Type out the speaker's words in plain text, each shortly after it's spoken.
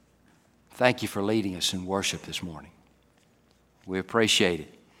Thank you for leading us in worship this morning. We appreciate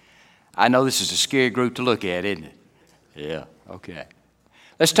it. I know this is a scary group to look at, isn't it? Yeah, okay.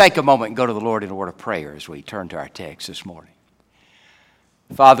 Let's take a moment and go to the Lord in a word of prayer as we turn to our text this morning.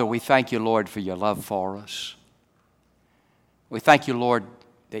 Father, we thank you, Lord, for your love for us. We thank you, Lord,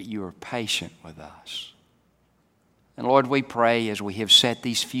 that you are patient with us. And Lord, we pray as we have set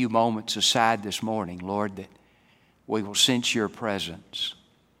these few moments aside this morning, Lord, that we will sense your presence.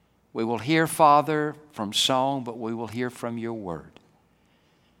 We will hear, Father, from song, but we will hear from your word.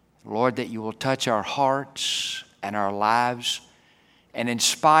 Lord, that you will touch our hearts and our lives and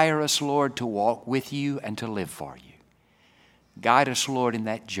inspire us, Lord, to walk with you and to live for you. Guide us, Lord, in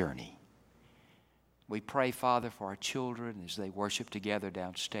that journey. We pray, Father, for our children as they worship together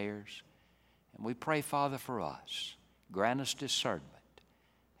downstairs. And we pray, Father, for us. Grant us discernment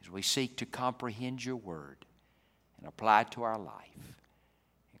as we seek to comprehend your word and apply it to our life.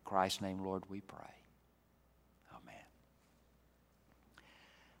 In Christ's name, Lord, we pray. Amen.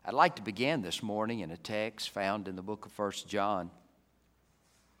 I'd like to begin this morning in a text found in the book of 1 John.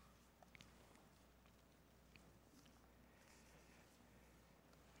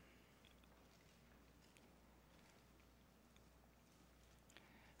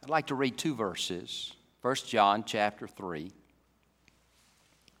 I'd like to read two verses. 1 John chapter 3.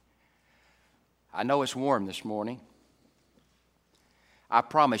 I know it's warm this morning. I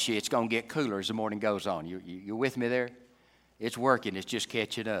promise you it's going to get cooler as the morning goes on. You with me there? It's working. It's just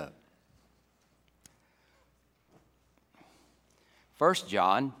catching up. 1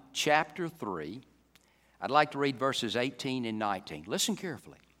 John chapter 3. I'd like to read verses 18 and 19. Listen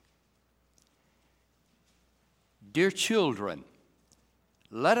carefully. Dear children,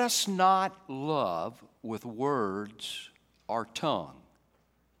 let us not love with words or tongue,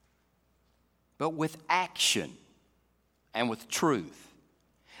 but with action and with truth.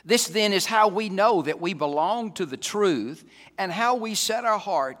 This then is how we know that we belong to the truth and how we set our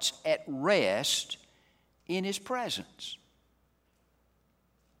hearts at rest in His presence.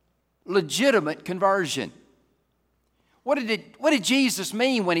 Legitimate conversion. What did Jesus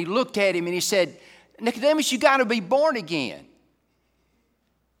mean when He looked at him and He said, Nicodemus, you got to be born again?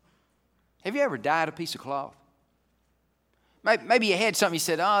 Have you ever dyed a piece of cloth? Maybe you had something, you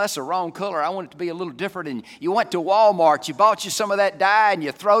said, oh, that's the wrong color. I want it to be a little different. And you went to Walmart, you bought you some of that dye, and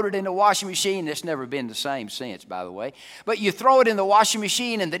you throwed it in the washing machine. It's never been the same since, by the way. But you throw it in the washing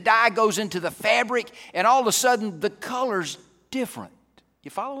machine, and the dye goes into the fabric, and all of a sudden, the color's different. You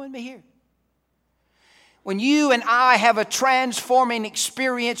following me here? When you and I have a transforming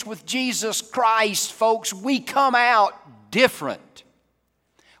experience with Jesus Christ, folks, we come out different.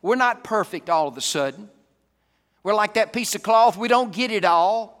 We're not perfect all of a sudden. We're like that piece of cloth. We don't get it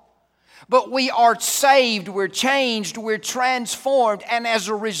all. But we are saved. We're changed. We're transformed. And as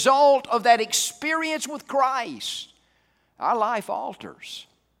a result of that experience with Christ, our life alters.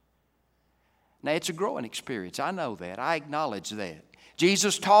 Now, it's a growing experience. I know that. I acknowledge that.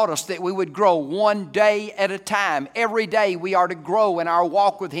 Jesus taught us that we would grow one day at a time. Every day we are to grow in our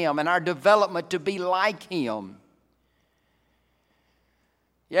walk with Him and our development to be like Him.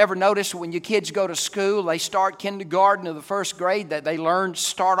 You ever notice when your kids go to school, they start kindergarten or the first grade, that they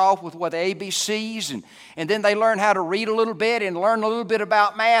start off with what ABCs, and then they learn how to read a little bit and learn a little bit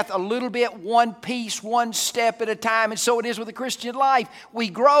about math, a little bit, one piece, one step at a time. And so it is with the Christian life. We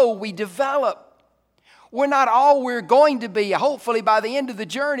grow, we develop. We're not all we're going to be. Hopefully by the end of the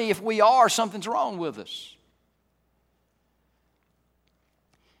journey, if we are, something's wrong with us.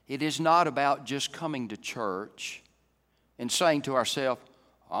 It is not about just coming to church and saying to ourselves,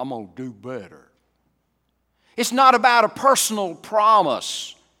 I'm going to do better. It's not about a personal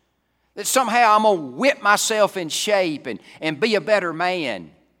promise that somehow I'm going to whip myself in shape and be a better man.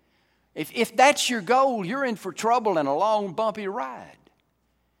 If that's your goal, you're in for trouble and a long, bumpy ride.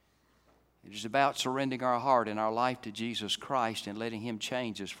 It is about surrendering our heart and our life to Jesus Christ and letting Him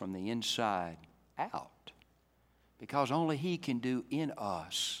change us from the inside out. Because only He can do in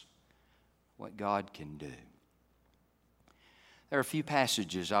us what God can do. There are a few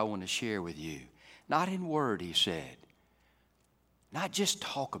passages I want to share with you. Not in word, He said. Not just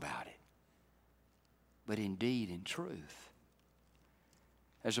talk about it, but in deed and truth.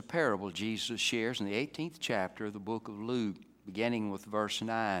 There's a parable Jesus shares in the 18th chapter of the book of Luke, beginning with verse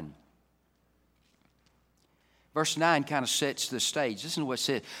 9. Verse 9 kind of sets the stage. Listen to what it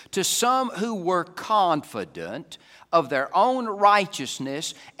says. To some who were confident of their own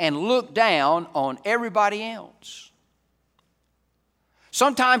righteousness and looked down on everybody else.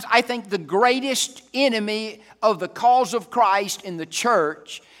 Sometimes I think the greatest enemy of the cause of Christ in the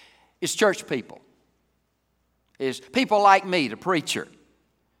church is church people. Is people like me, the preacher.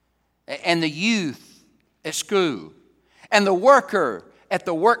 and the youth at school and the worker at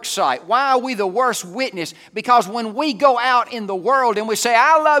the work site. Why are we the worst witness? Because when we go out in the world and we say,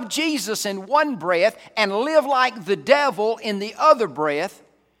 I love Jesus in one breath and live like the devil in the other breath,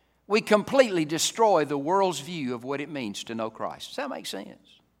 we completely destroy the world's view of what it means to know Christ. Does that make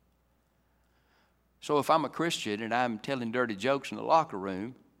sense? So if I'm a Christian and I'm telling dirty jokes in the locker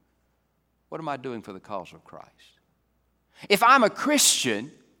room, what am I doing for the cause of Christ? If I'm a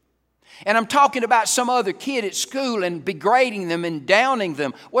Christian and I'm talking about some other kid at school and degrading them and downing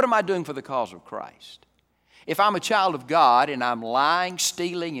them, what am I doing for the cause of Christ? If I'm a child of God and I'm lying,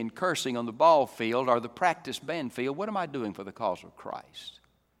 stealing, and cursing on the ball field or the practice band field, what am I doing for the cause of Christ?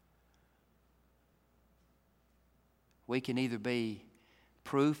 We can either be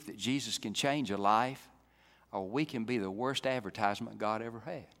proof that Jesus can change a life, or we can be the worst advertisement God ever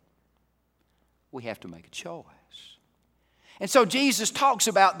had. We have to make a choice. And so Jesus talks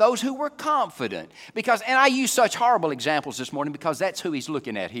about those who were confident. And I use such horrible examples this morning because that's who he's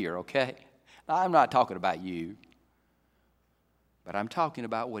looking at here, okay? Now, I'm not talking about you, but I'm talking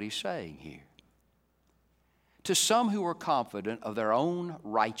about what he's saying here. To some who were confident of their own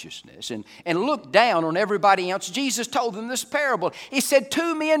righteousness and looked down on everybody else, Jesus told them this parable. He said,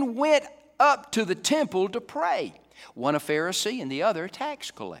 2 men went up to the temple to pray, one a Pharisee and the other a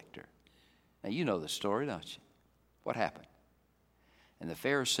tax collector. Now, you know the story, don't you? What happened? And the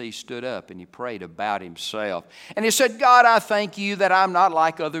Pharisee stood up and he prayed about himself. And he said, God, I thank you that I'm not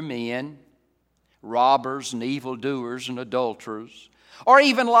like other men, robbers and evildoers and adulterers, or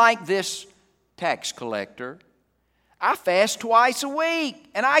even like this tax collector. I fast twice a week,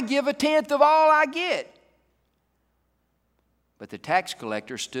 and I give 1/10 of all I get. But the tax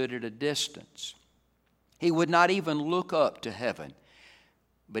collector stood at a distance. He would not even look up to heaven,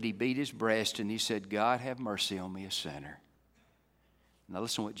 but he beat his breast and he said, God, have mercy on me, a sinner. Now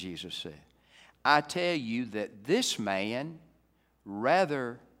listen to what Jesus said. I tell you that this man,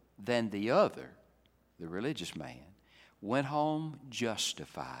 rather than the other, the religious man, went home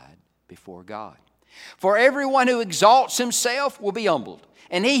justified before God. For everyone who exalts himself will be humbled,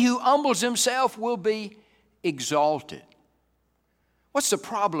 and he who humbles himself will be exalted. What's the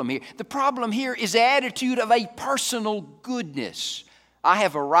problem here? The problem here is the attitude of a personal goodness. I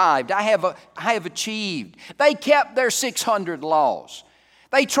have arrived. I have achieved. They kept their 600 laws.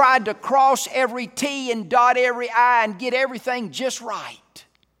 They tried to cross every T and dot every I and get everything just right.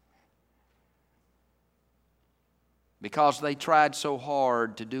 Because they tried so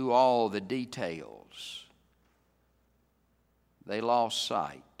hard to do all the details, they lost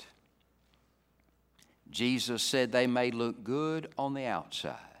sight. Jesus said they may look good on the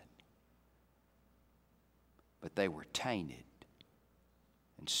outside, but they were tainted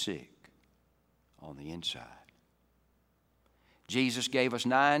and sick on the inside. Jesus gave us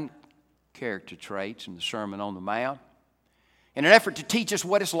 9 character traits in the Sermon on the Mount in an effort to teach us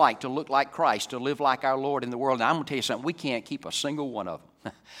what it's like to look like Christ, to live like our Lord in the world. And I'm going to tell you something, we can't keep a single one of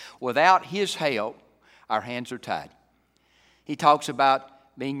them. Without His help, our hands are tied. He talks about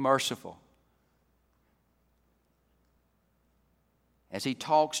being merciful. As He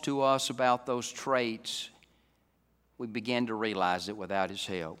talks to us about those traits, we begin to realize that without His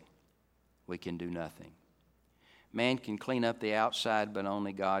help, we can do nothing. Man can clean up the outside, but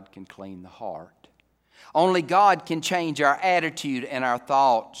only God can clean the heart. Only God can change our attitude and our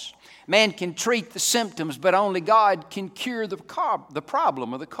thoughts. Man can treat the symptoms, but only God can cure the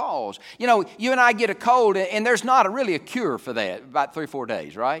problem or the cause. You know, you and I get a cold, and there's not really a cure for that, about 3 or 4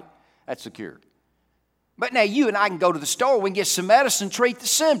 days, right? That's the cure. But now you and I can go to the store, we can get some medicine, treat the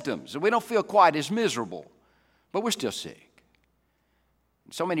symptoms, and we don't feel quite as miserable, but we're still sick.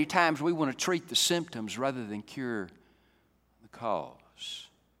 So many times we want to treat the symptoms rather than cure the cause.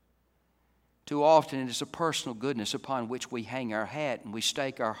 Too often it is a personal goodness upon which we hang our hat and we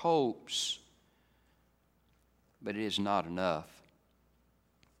stake our hopes, but it is not enough.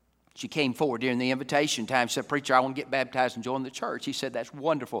 She came forward during the invitation time and said, Preacher, I want to get baptized and join the church. He said, that's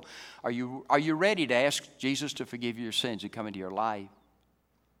wonderful. Are you ready to ask Jesus to forgive your sins and come into your life?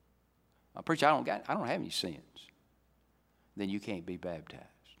 Preacher, I don't have any sins. Then you can't be baptized.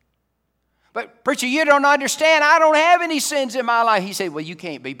 But preacher, you don't understand. I don't have any sins in my life. He said, well, you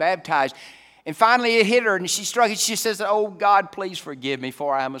can't be baptized. And finally it hit her and she struck it. She says, oh God, please forgive me,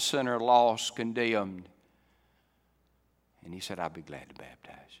 for I am a sinner, lost, condemned. And he said, I'll be glad to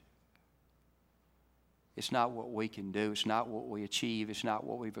baptize you. It's not what we can do. It's not what we achieve. It's not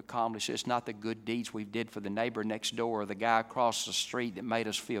what we've accomplished. It's not the good deeds we did for the neighbor next door or the guy across the street that made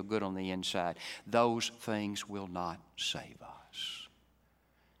us feel good on the inside. Those things will not save us.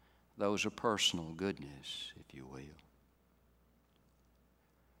 Those are personal goodness, if you will.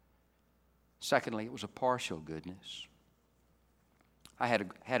 Secondly, it was a partial goodness. I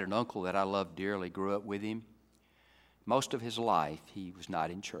had an uncle that I loved dearly, grew up with him. Most of his life, he was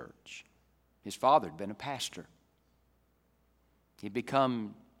not in church. His father had been a pastor. He'd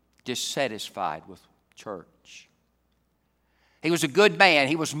become dissatisfied with church. He was a good man.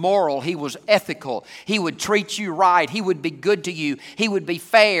 He was moral. He was ethical. He would treat you right. He would be good to you. He would be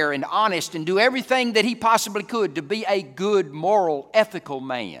fair and honest and do everything that he possibly could to be a good, moral, ethical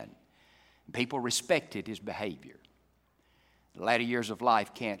man. People respected his behavior. The latter years of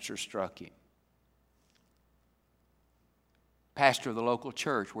life, cancer struck him. Pastor of the local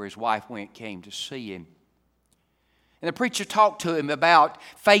church where his wife went came to see him. And the preacher talked to him about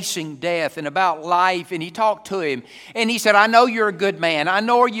facing death and about life. And he talked to him. And he said, I know you're a good man. I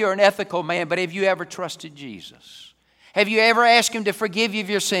know you're an ethical man. But have you ever trusted Jesus? Have you ever asked Him to forgive you of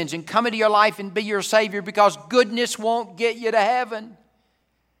your sins and come into your life and be your Savior? Because goodness won't get you to heaven.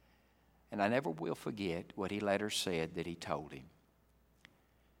 And I never will forget what he later said that he told him.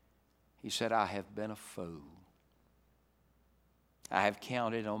 He said, I have been a fool. I have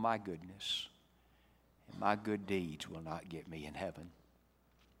counted on my goodness. My good deeds will not get me in heaven.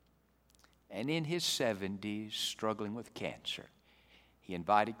 And in his 70s, struggling with cancer, he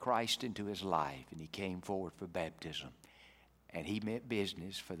invited Christ into his life and he came forward for baptism. And he meant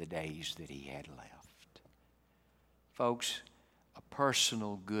business for the days that he had left. Folks, a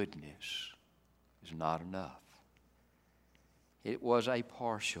personal goodness is not enough. It was a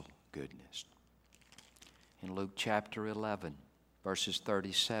partial goodness. In Luke chapter 11, verses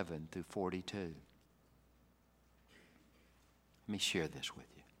 37 through 42. Let me share this with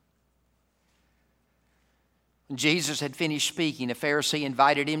you. When Jesus had finished speaking, a Pharisee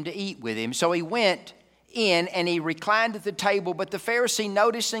invited him to eat with him. So he went in and he reclined at the table. But the Pharisee,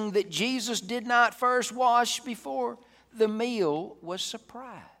 noticing that Jesus did not first wash before the meal, was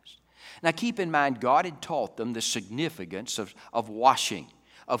surprised. Now keep in mind, God had taught them the significance of washing,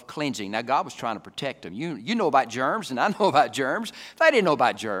 of cleansing. Now God was trying to protect them. You know about germs and I know about germs. They didn't know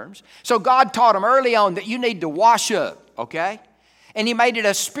about germs. So God taught them early on that you need to wash up, okay? And He made it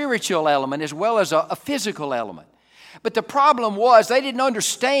a spiritual element as well as a physical element. But the problem was they didn't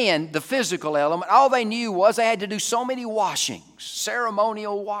understand the physical element. All they knew was they had to do so many washings,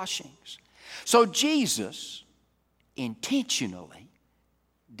 ceremonial washings. So Jesus intentionally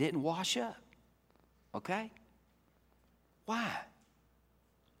didn't wash up. Okay? Why?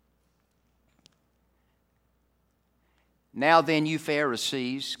 Now then, you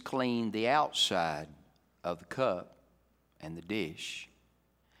Pharisees clean the outside of the cup and the dish,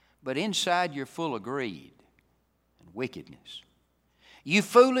 but inside you're full of greed and wickedness. You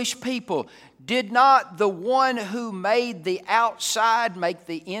foolish people, did not the one who made the outside make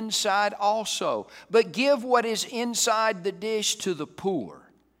the inside also? But give what is inside the dish to the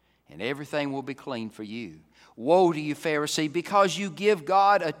poor, and everything will be clean for you. Woe to you, Pharisee, because you give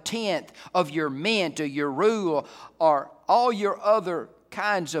God a tenth of your mint or your rue or all your other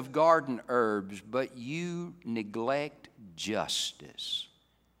kinds of garden herbs, but you neglect justice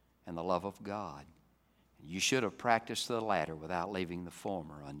and the love of God. You should have practiced the latter without leaving the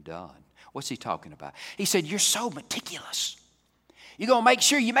former undone. What's he talking about? He said, you're so meticulous. You're going to make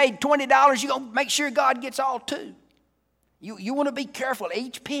sure you made $20. You're going to make sure God gets all too. You want to be careful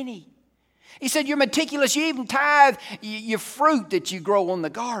each penny. He said, you're meticulous. You even tithe your fruit that you grow on the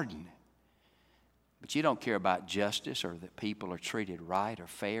garden. But you don't care about justice or that people are treated right or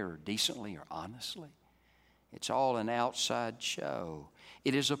fair or decently or honestly. It's all an outside show.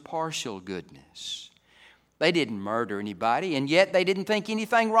 It is a partial goodness. They didn't murder anybody, and yet they didn't think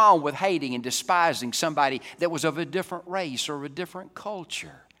anything wrong with hating and despising somebody that was of a different race or a different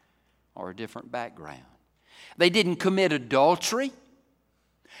culture or a different background. They didn't commit adultery,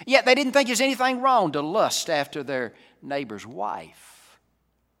 yet they didn't think there's anything wrong to lust after their neighbor's wife.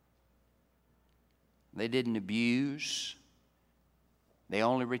 They didn't abuse. They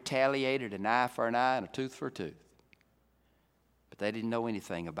only retaliated an eye for an eye and a tooth for a tooth. But they didn't know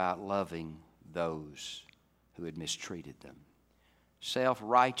anything about loving those who had mistreated them.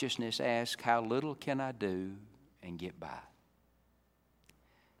 Self-righteousness asks, how little can I do and get by?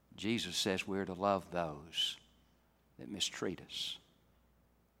 Jesus says we're to love those that mistreat us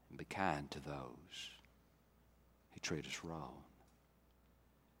and be kind to those who treat us wrong.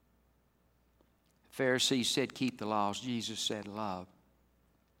 The Pharisees said, keep the laws. Jesus said, love.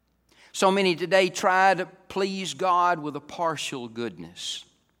 So many today try to please God with a partial goodness.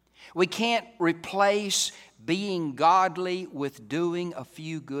 We can't replace being godly with doing a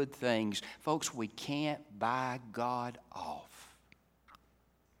few good things. Folks, we can't buy God off.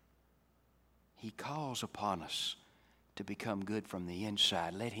 He calls upon us to become good from the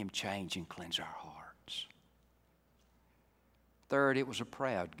inside. Let Him change and cleanse our hearts. Third, it was a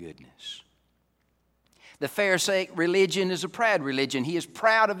proud goodness. The Pharisaic religion is a proud religion. He is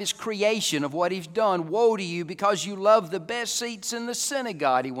proud of his creation, of what he's done. Woe to you because you love the best seats in the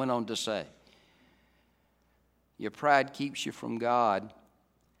synagogue, he went on to say. Your pride keeps you from God.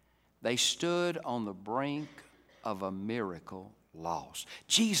 They stood on the brink of a miracle lost.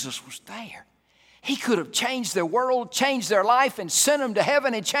 Jesus was there. He could have changed their world, changed their life, and sent them to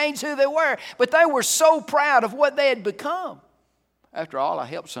heaven and changed who they were. But they were so proud of what they had become. After all, I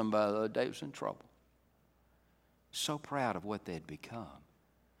helped somebody the other day who was in trouble. So proud of what they had become,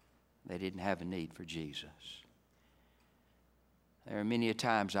 they didn't have a need for Jesus. There are many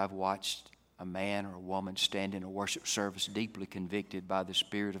times I've watched a man or a woman stand in a worship service deeply convicted by the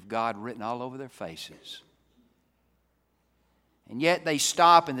Spirit of God written all over their faces. And yet they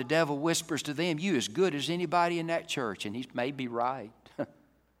stop and the devil whispers to them, "You as good as anybody in that church." And he may be right,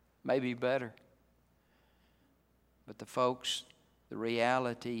 maybe better. But the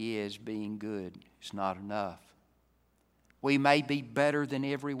reality is being good is not enough. We may be better than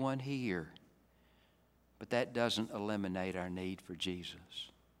everyone here, but that doesn't eliminate our need for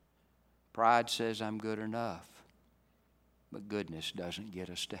Jesus. Pride says I'm good enough, but goodness doesn't get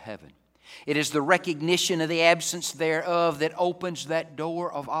us to heaven. It is the recognition of the absence thereof that opens that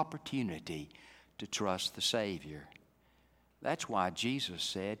door of opportunity to trust the Savior. That's why Jesus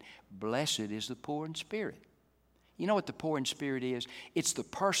said, "Blessed is the poor in spirit." You know what the poor in spirit is? It's the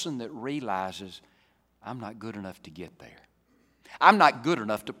person that realizes, I'm not good enough to get there. I'm not good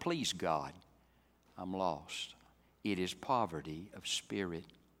enough to please God. I'm lost. It is poverty of spirit.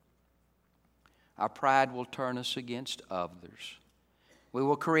 Our pride will turn us against others. We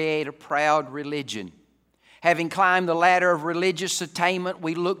will create a proud religion. Having climbed the ladder of religious attainment,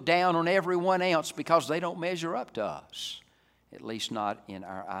 we look down on everyone else because they don't measure up to us, at least not in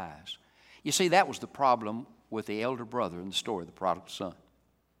our eyes. You see, that was the problem with the elder brother in the story of the prodigal son.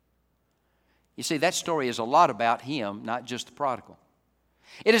 You see, that story is a lot about him, not just the prodigal.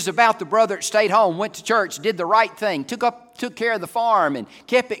 It is about the brother that stayed home, went to church, did the right thing, took care of the farm and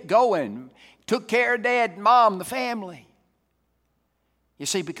kept it going, took care of dad and mom, the family. You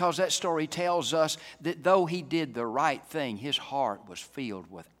see, because that story tells us that though he did the right thing, his heart was filled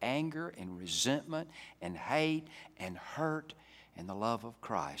with anger and resentment and hate and hurt, and the love of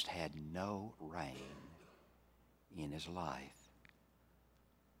Christ had no reign in his life.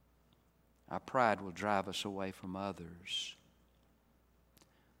 Our pride will drive us away from others.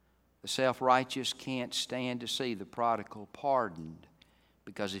 The self-righteous can't stand to see the prodigal pardoned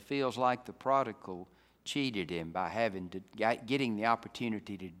because he feels like the prodigal cheated him by getting the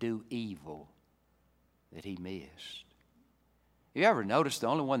opportunity to do evil that he missed. You ever notice the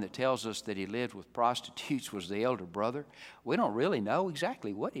only one that tells us that he lived with prostitutes was the elder brother? We don't really know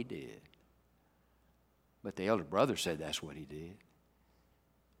exactly what he did. But the elder brother said that's what he did.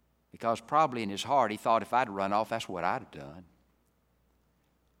 Because probably in his heart he thought, if I'd run off, that's what I'd have done.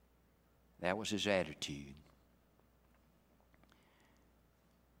 That was his attitude.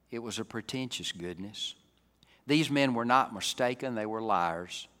 It was a pretentious goodness. These men were not mistaken, they were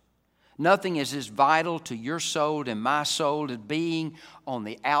liars. Nothing is as vital to your soul and my soul as being on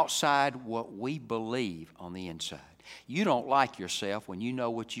the outside what we believe on the inside. You don't like yourself when you know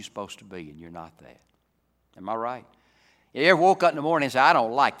what you're supposed to be and you're not that. Am I right? You ever woke up in the morning and said, I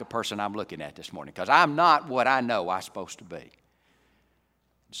don't like the person I'm looking at this morning because I'm not what I know I'm supposed to be.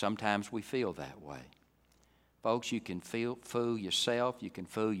 Sometimes we feel that way. Folks, you can fool yourself, you can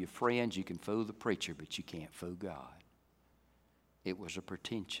fool your friends, you can fool the preacher, but you can't fool God. It was a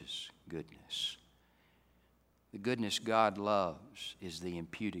pretentious goodness. The goodness God loves is the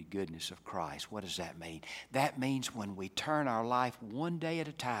imputed goodness of Christ. What does that mean? That means when we turn our life one day at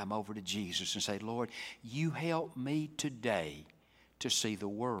a time over to Jesus and say, Lord, you help me today to see the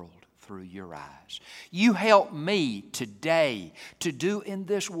world through your eyes. You help me today to do in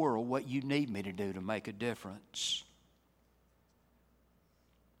this world what you need me to do to make a difference.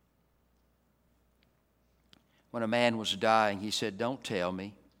 When a man was dying, he said, don't tell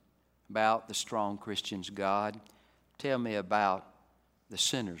me about the strong Christian's God. Tell me about the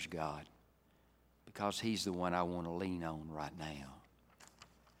sinner's God, because he's the one I want to lean on right now.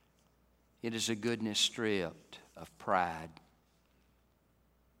 It is a goodness stripped of pride.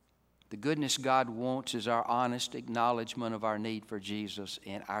 The goodness God wants is our honest acknowledgement of our need for Jesus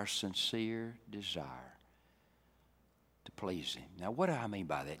and our sincere desire to please Him. Now, what do I mean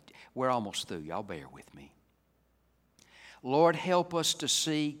by that? We're almost through. Y'all bear with me. Lord, help us to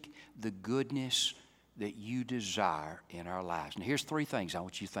seek the goodness that you desire in our lives. Now, here's three things I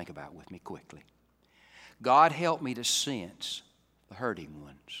want you to think about with me quickly. God, help me to sense the hurting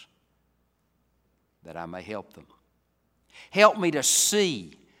ones, that I may help them. Help me to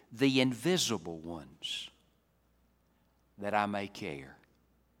see the invisible ones, that I may care.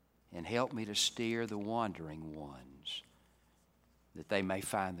 And help me to steer the wandering ones, that they may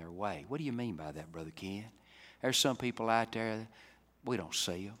find their way. What do you mean by that, Brother Ken? There's some people out there, we don't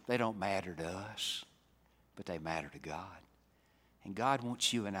see them. They don't matter to us, but they matter to God. And God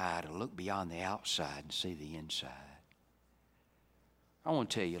wants you and I to look beyond the outside and see the inside. I want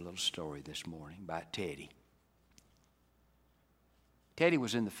to tell you a little story this morning about Teddy. Teddy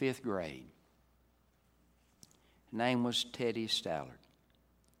was in the 5th grade. His name was Teddy Stallard.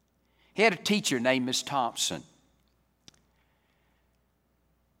 He had a teacher named Miss Thompson.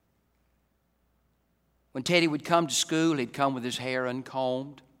 When Teddy would come to school, he'd come with his hair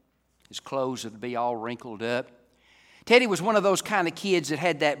uncombed. His clothes would be all wrinkled up. Teddy was one of those kind of kids that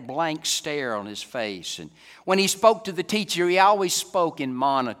had that blank stare on his face. And when he spoke to the teacher, he always spoke in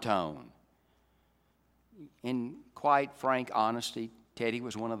monotone. In quite frank honesty, Teddy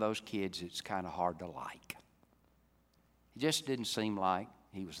was one of those kids that's kind of hard to like. It just didn't seem like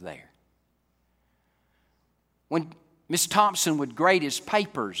he was there. When Miss Thompson would grade his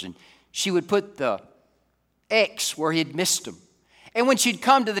papers and she would put the X where he'd missed them. And when she'd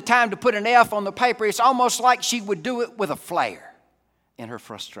come to the time to put an F on the paper, it's almost like she would do it with a flare in her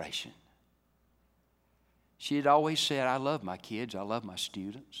frustration. She had always said, I love my kids, I love my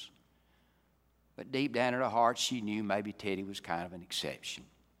students. But deep down in her heart, she knew maybe Teddy was kind of an exception.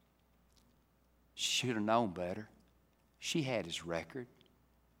 She should have known better. She had his record.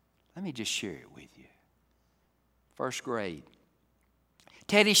 Let me just share it with you. 1st grade.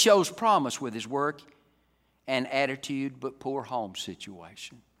 Teddy shows promise with his work and attitude, but poor home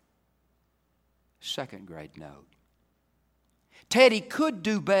situation. 2nd grade note. Teddy could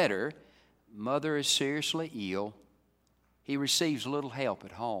do better. Mother is seriously ill. He receives little help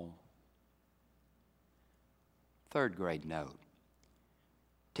at home. 3rd grade note.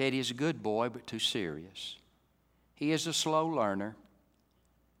 Teddy is a good boy, but too serious. He is a slow learner.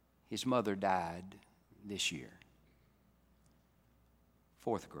 His mother died this year.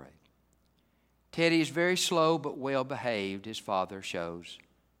 4th grade. Teddy is very slow but well behaved. His father shows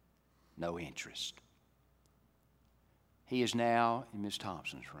no interest. He is now in Miss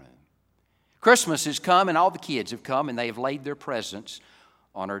Thompson's room. Christmas has come and all the kids have come and they have laid their presents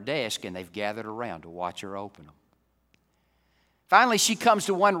on her desk and they've gathered around to watch her open them. Finally, she comes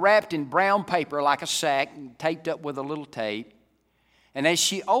to one wrapped in brown paper like a sack and taped up with a little tape. And as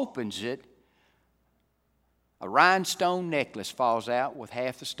she opens it, a rhinestone necklace falls out with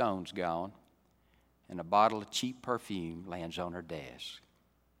half the stones gone, and a bottle of cheap perfume lands on her desk.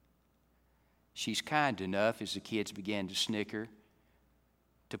 She's kind enough, as the kids began to snicker,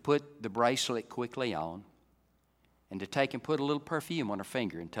 to put the bracelet quickly on and to take and put a little perfume on her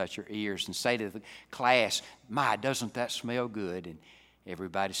finger and touch her ears and say to the class, "My, doesn't that smell good?" And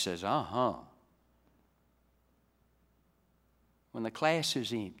everybody says, "Uh-huh." When the class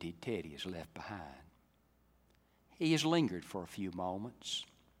is empty, Teddy is left behind. He has lingered for a few moments.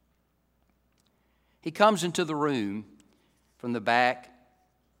 He comes into the room from the back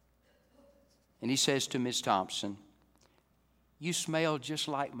and he says to Miss Thompson, "You smell just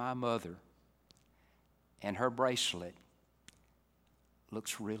like my mother, and her bracelet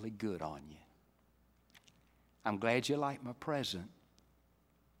looks really good on you. I'm glad you like my present."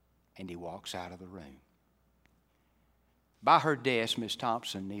 And he walks out of the room. By her desk, Miss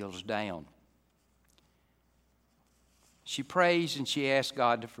Thompson kneels down. She prays and she asks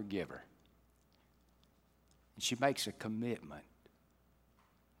God to forgive her. And she makes a commitment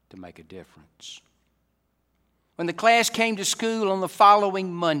to make a difference. When the class came to school on the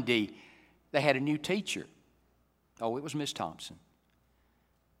following Monday, they had a new teacher. Oh, it was Miss Thompson.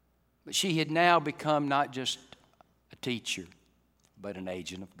 But she had now become not just a teacher, but an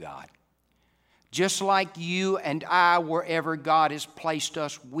agent of God. Just like you and I, wherever God has placed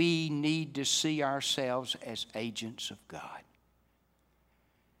us, we need to see ourselves as agents of God.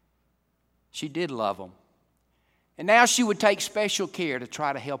 She did love them. And now she would take special care to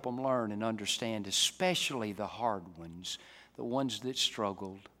try to help them learn and understand, especially the hard ones, the ones that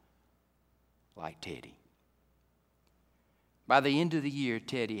struggled like Teddy. By the end of the year,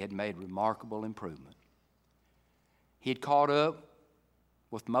 Teddy had made remarkable improvement. He had caught up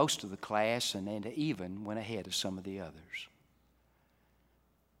with most of the class and then even went ahead of some of the others.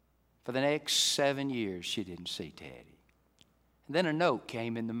 For the next 7 years, she didn't see Teddy. And then a note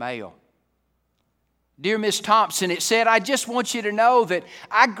came in the mail. "Dear Miss Thompson," it said, "I just want you to know that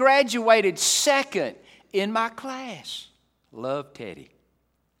I graduated second in my class. Love, Teddy."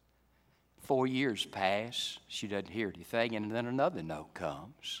 4 years pass. She doesn't hear anything, and then another note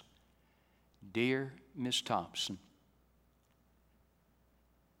comes. Dear Miss Thompson,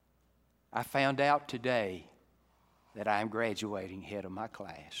 I found out today that I am graduating head of my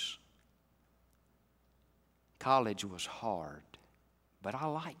class. College was hard, but I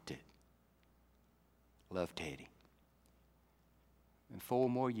liked it. Love, Teddy. And 4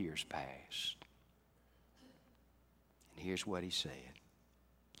 more years passed. And here's what he said.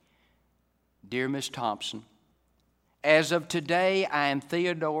 Dear Miss Thompson, as of today, I am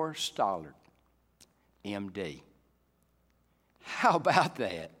Theodore Stollard, M.D. How about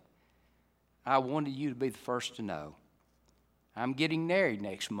that? I wanted you to be the first to know. I'm getting married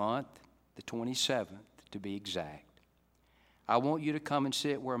next month, the 27th, to be exact. I want you to come and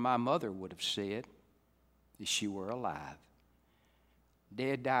sit where my mother would have sat if she were alive.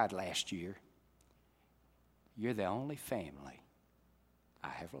 Dad died last year. You're the only family I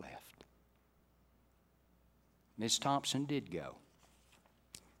have left. Miss Thompson did go.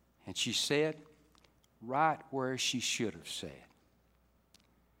 And she sat right where she should have sat,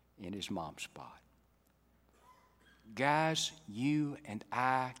 in his mom's spot. Guys, you and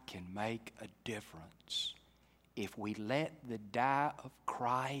I can make a difference if we let the dye of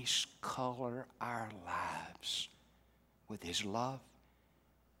Christ color our lives with His love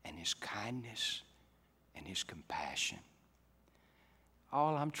and His kindness and His compassion.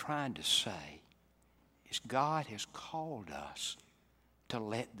 All I'm trying to say is God has called us to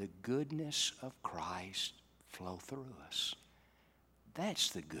let the goodness of Christ flow through us. That's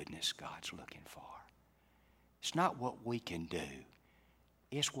the goodness God's looking for. It's not what we can do.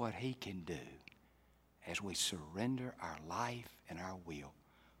 It's what He can do as we surrender our life and our will,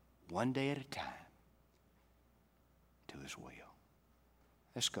 one day at a time, to His will.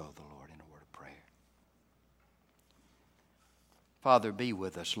 Let's go to the Lord in a word of prayer. Father, be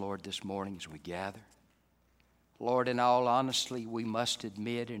with us, Lord, this morning as we gather. Lord, in all honesty, we must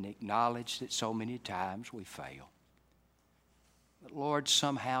admit and acknowledge that so many times we fail. But Lord,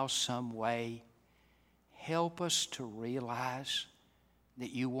 somehow, some way, help us to realize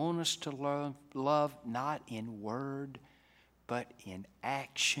that You want us to love not in word, but in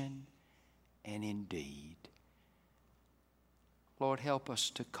action and in deed. Lord, help us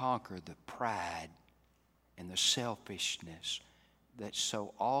to conquer the pride and the selfishness that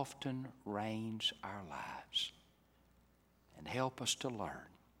so often reigns our lives. And help us to learn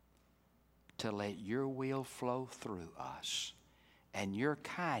to let Your will flow through us and Your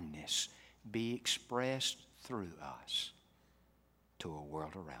kindness be expressed through us to a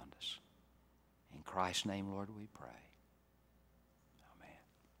world around us. In Christ's name, Lord, we pray.